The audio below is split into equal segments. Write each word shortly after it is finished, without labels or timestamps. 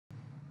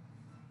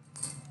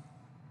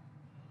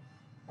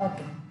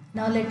Okay,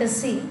 now let us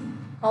see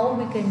how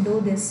we can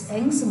do this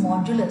Young's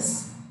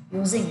modulus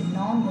using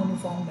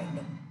non-uniform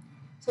bending.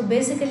 So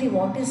basically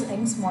what is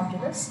Young's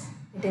modulus?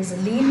 It is a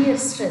linear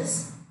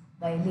stress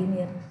by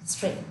linear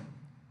strain.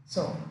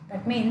 So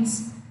that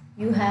means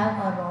you have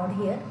a rod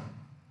here.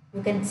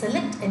 You can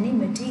select any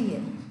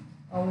material,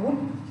 a wood,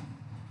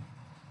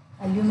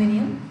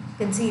 aluminium,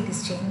 you can see it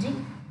is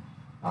changing,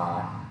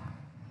 or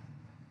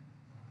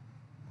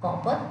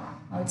copper,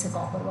 now it's a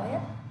copper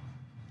wire,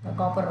 a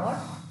copper rod,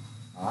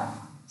 or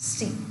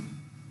steel.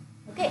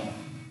 Okay,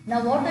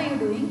 now what are you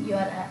doing? You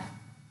are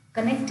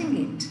connecting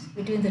it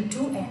between the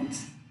two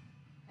ends,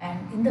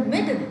 and in the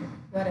middle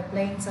you are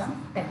applying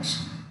some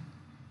tension.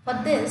 For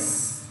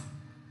this,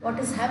 what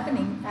is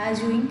happening,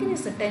 as you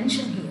increase the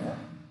tension here,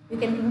 you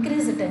can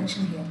increase the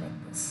tension here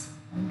like this,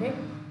 100,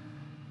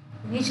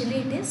 initially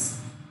it is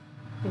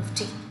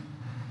 50,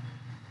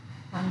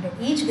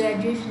 100, each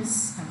graduation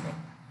is 100,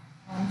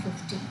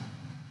 150,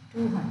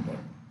 200.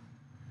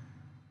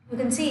 You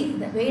can see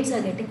the weights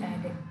are getting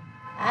added.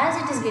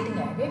 As it is getting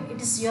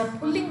added, you are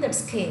pulling that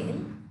scale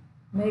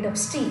made of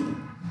steel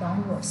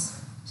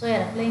downwards. So you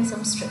are applying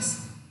some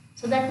stress.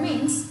 So that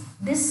means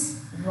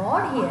this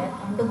rod here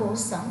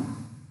undergoes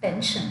some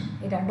tension.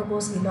 It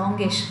undergoes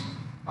elongation,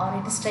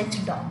 or it is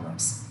stretched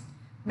downwards.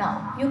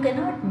 Now you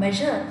cannot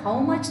measure how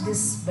much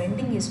this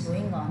bending is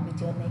going on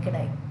with your naked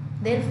eye.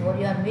 Therefore,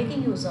 you are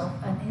making use of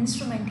an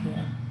instrument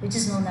here which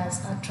is known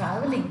as a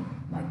travelling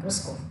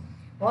microscope.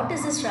 What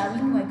is this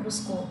travelling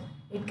microscope?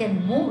 It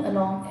can move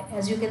along.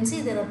 As you can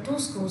see, there are two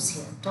screws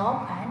here,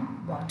 top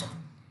and bottom.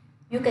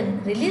 You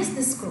can release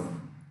this screw,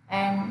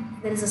 and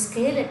there is a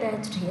scale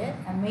attached here,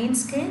 a main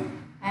scale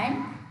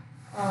and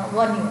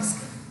Vernier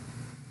scale.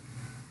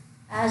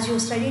 As you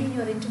studied in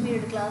your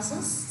intermediate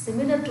classes,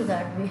 similar to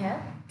that, we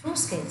have two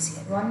scales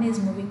here. One is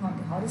moving on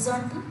the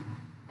horizontal,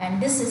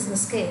 and this is the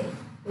scale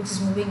which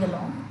is moving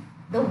along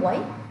the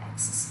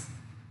y-axis.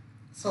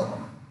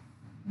 So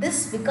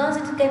this, because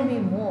it can be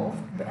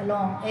moved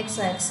along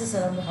x-axis,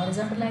 along the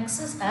horizontal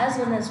axis as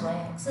well as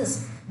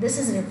y-axis, this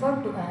is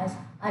referred to as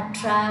a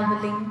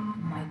travelling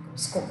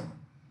microscope.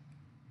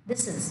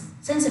 This is,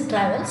 since it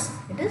travels,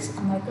 it is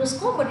a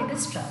microscope, but it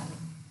is travelling.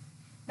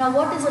 Now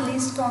what is the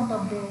least count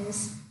of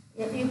this?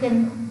 You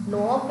can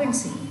blow up and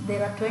see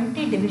there are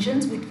 20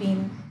 divisions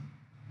between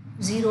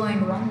 0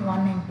 and 1,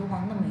 1 and 2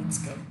 on the main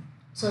scale.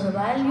 So the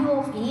value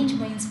of each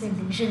main scale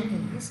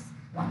division is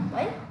 1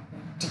 by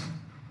 20.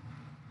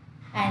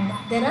 And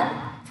there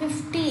are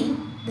 50,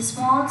 the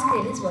small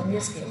scale is Vernier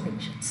scale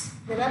divisions.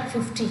 There are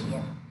 50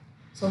 here.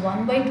 So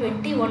 1 by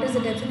 20, what is the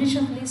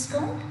definition of least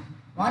count?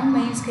 1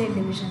 main scale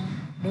division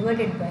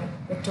divided by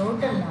the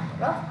total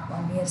number of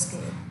Vernier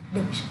scale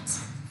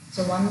divisions.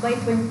 So 1 by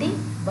 20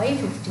 by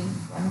 50,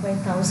 1 by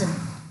 1000.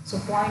 So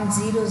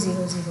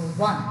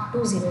 0.0001,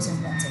 2 zeros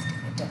and 1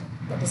 centimeter.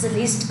 That is the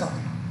least count.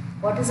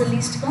 What is the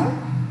least count?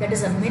 That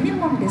is a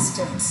minimum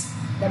distance,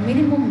 the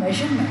minimum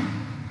measurement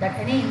that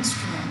any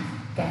instrument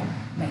can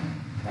make.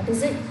 That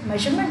is a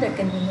measurement that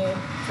can be made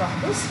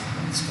from this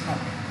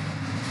instrument.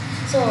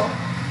 So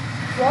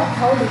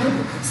how do you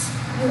do this?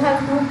 You have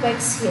two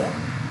pegs here.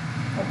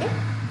 Okay.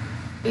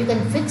 You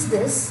can fix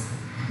this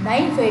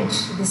knife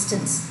edge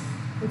distance.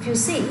 If you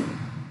see,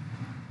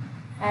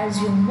 as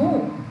you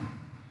move,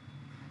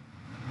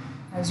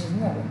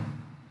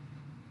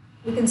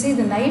 you can see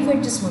the knife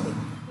edge is moving.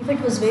 If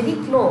it was very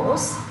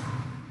close,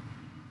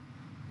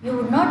 you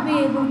would not be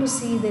able to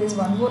see there is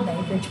one more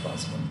knife edge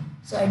possible.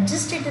 So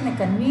adjust it in a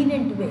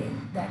convenient way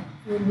that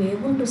you will be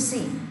able to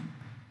see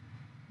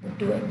the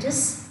two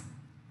edges,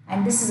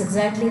 and this is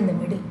exactly in the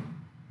middle.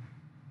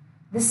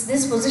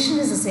 This position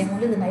is the same,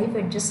 only the knife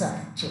edges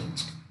are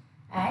changed.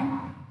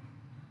 And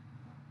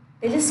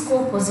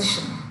telescope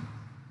position,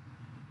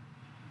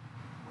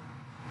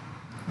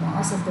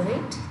 mass of the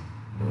weight,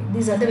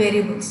 these are the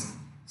variables.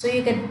 So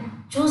you can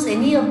choose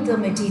any of the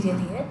material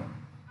here,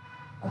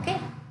 okay,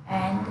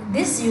 and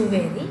this you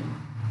vary.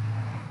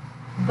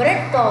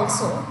 Breadth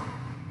also,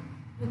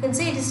 you can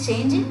see it is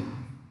changing.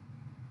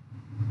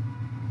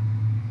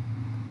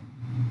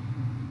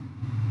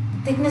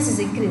 The thickness is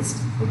increased,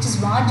 which is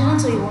marginal,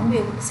 so you won't be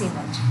able to see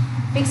much.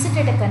 Fix it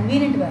at a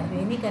convenient value,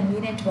 any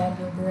convenient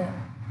value, the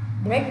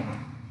breadth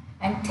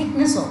and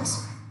thickness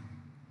also,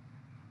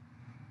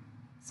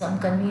 some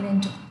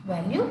convenient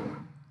value.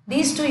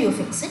 These two you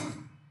fix it.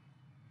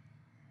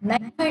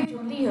 Knife edge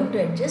only you have to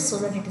adjust so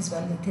that it is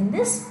well within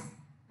this,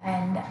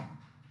 and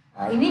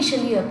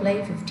initially you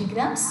apply 50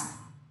 grams.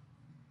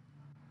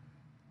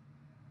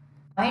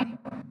 Find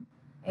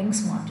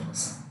Young's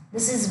modulus.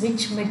 This is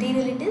which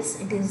material it is?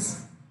 It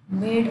is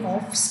made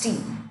of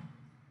steel.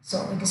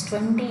 So it is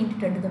 20 into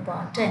 10 to the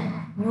power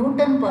 10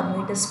 Newton per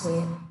meter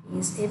square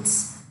is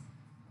its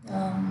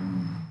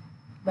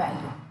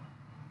value.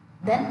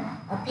 Then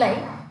apply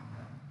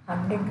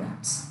 100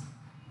 grams.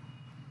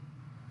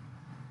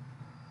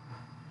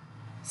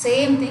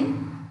 Same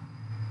thing.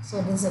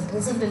 So result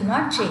will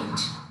not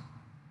change.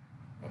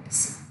 Let us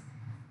see.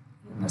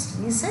 You must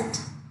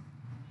reset.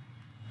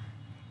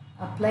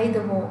 Apply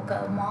the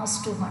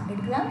mass to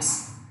 100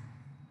 grams.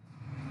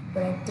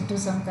 breadth to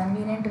some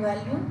convenient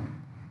value.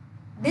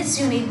 This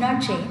you need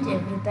not change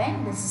every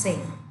time, this is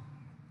same.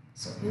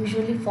 So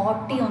usually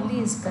 40 only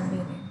is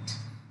convenient.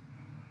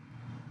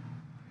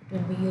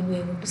 You'll be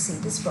able to see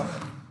this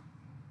properly.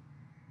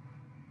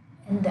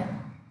 And then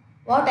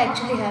what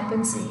actually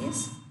happens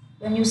is,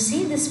 when you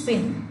see this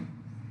pin,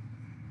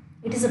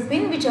 it is a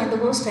pin which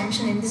undergoes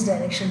tension in this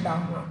direction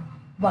downward.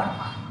 But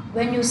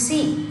when you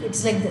see,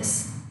 it's like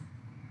this.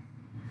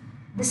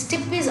 This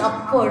tip is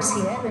upwards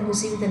here when you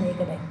see with the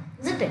naked eye,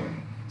 isn't it?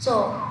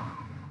 So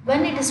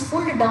when it is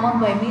pulled down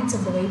by means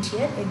of the weight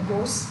here, it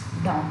goes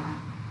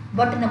down.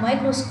 But in a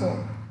microscope,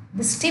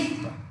 this tip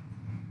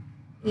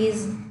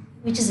is,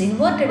 which is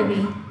inverted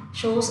V,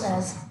 shows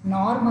as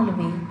normal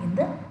V in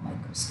the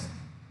microscope.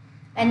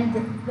 And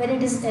when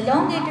it is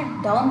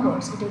elongated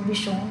downwards, it will be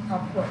shown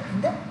upward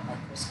in the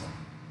microscope.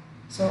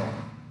 So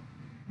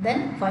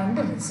then find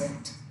the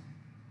result.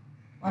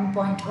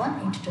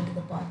 1.1 into 10 to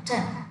the power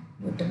 10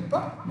 Newton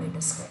per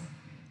meter square.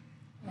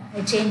 Yeah,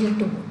 I change it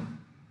to wood.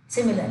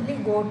 Similarly,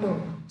 go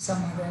to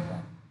some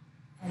other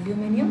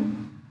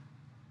aluminium.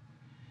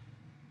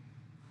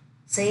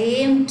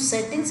 Same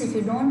settings, if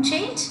you don't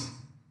change,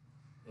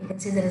 you can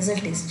see the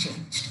result is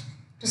changed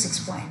to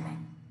 6.9.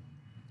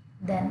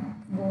 Then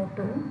go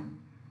to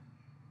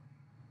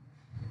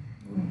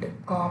wood,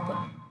 copper.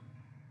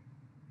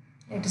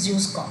 Let us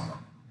use copper.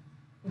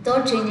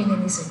 Without changing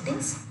any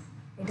settings,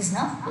 it is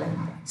now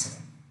 11.7.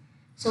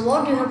 So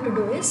what you have to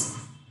do is,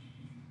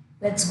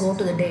 let's go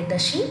to the data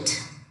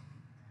sheet.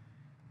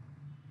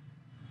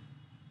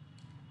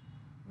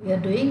 We are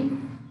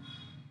doing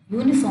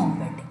uniform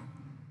bending,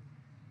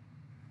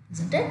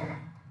 isn't it?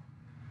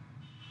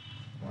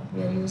 What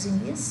we are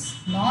using is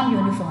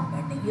non-uniform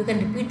bending. You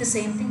can repeat the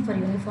same thing for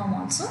uniform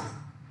also,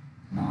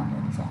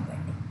 non-uniform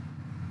bending.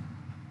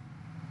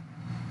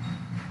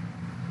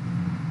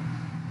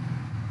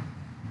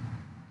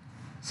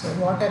 So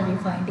what are we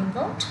finding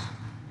out?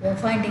 We are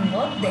finding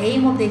out the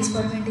aim of the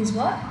experiment is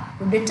what?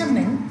 To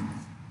determine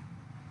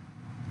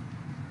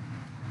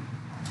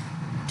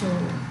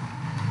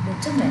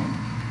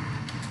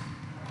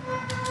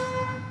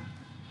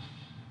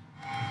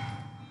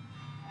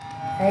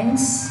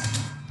Young's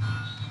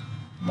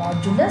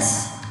modulus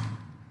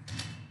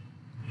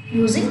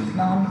using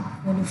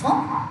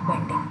non-uniform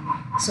bending.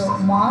 So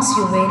mass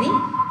you vary,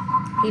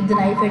 keep the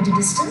knife edge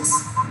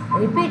distance,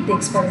 repeat the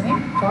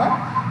experiment for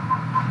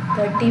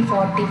 30,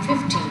 40,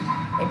 50,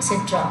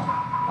 etc.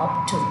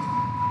 up to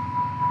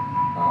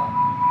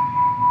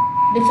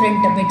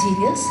different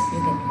materials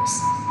you can use.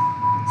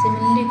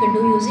 Similarly, you can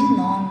do using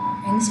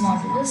Young's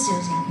modulus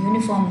using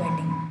uniform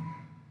bending.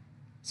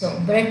 So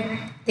breadth,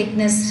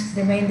 thickness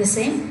remain the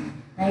same,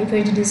 knife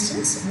edge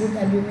distance, wood,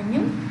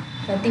 aluminium,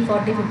 30,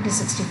 40, 50,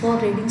 64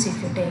 readings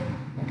if you take,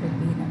 that will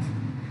be enough.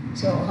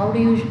 So how do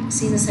you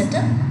see the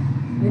setup?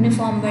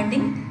 Uniform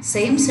bending,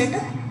 same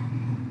setup.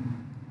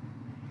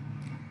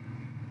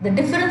 The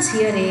difference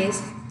here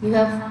is you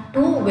have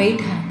two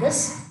weight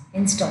hangers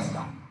instead of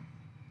one.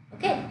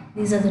 Okay,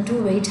 these are the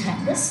two weight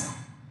hangers,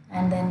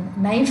 and then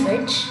knife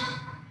edge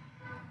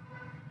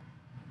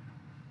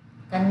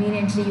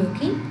conveniently you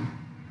keep.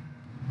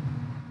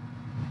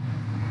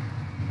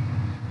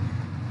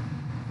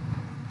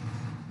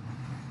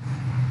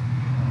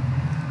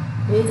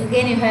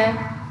 Again you have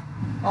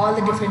all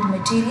the different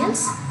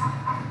materials.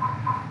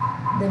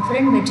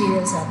 Different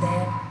materials are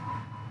there.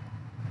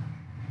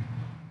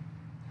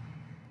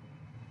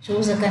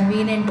 Choose a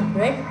convenient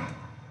breadth,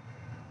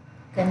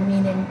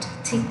 convenient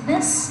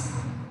thickness,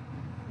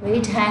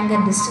 weight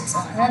hanger distance.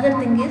 Another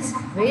thing is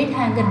weight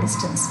hanger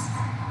distance.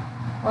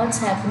 What's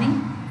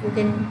happening?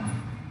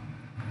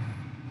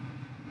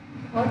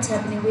 What's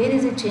happening? Where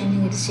is it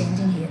changing? It is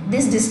changing here.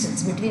 This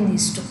distance between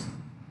these two.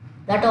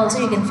 That also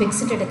you can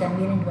fix it at a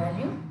convenient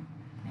value,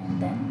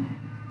 and then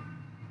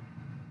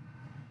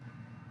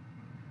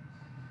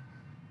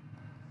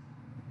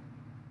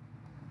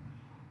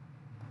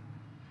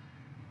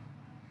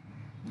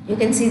you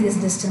can see this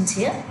distance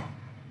here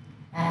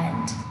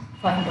and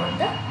find out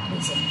the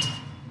result.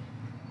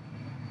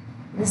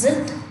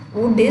 Result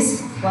wood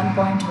is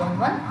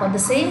 1.11. For the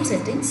same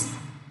settings,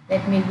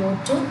 let me go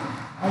to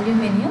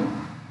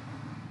aluminium.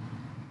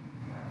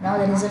 Now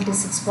the result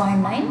is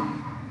 6.9.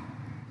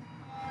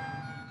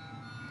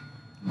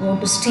 Go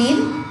to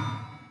steel,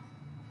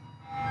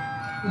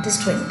 it is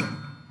 20.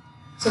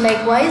 So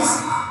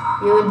likewise,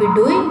 you will be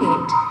doing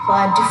it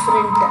for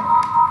different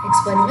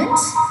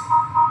experiments.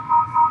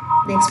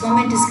 The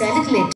experiment is calculated.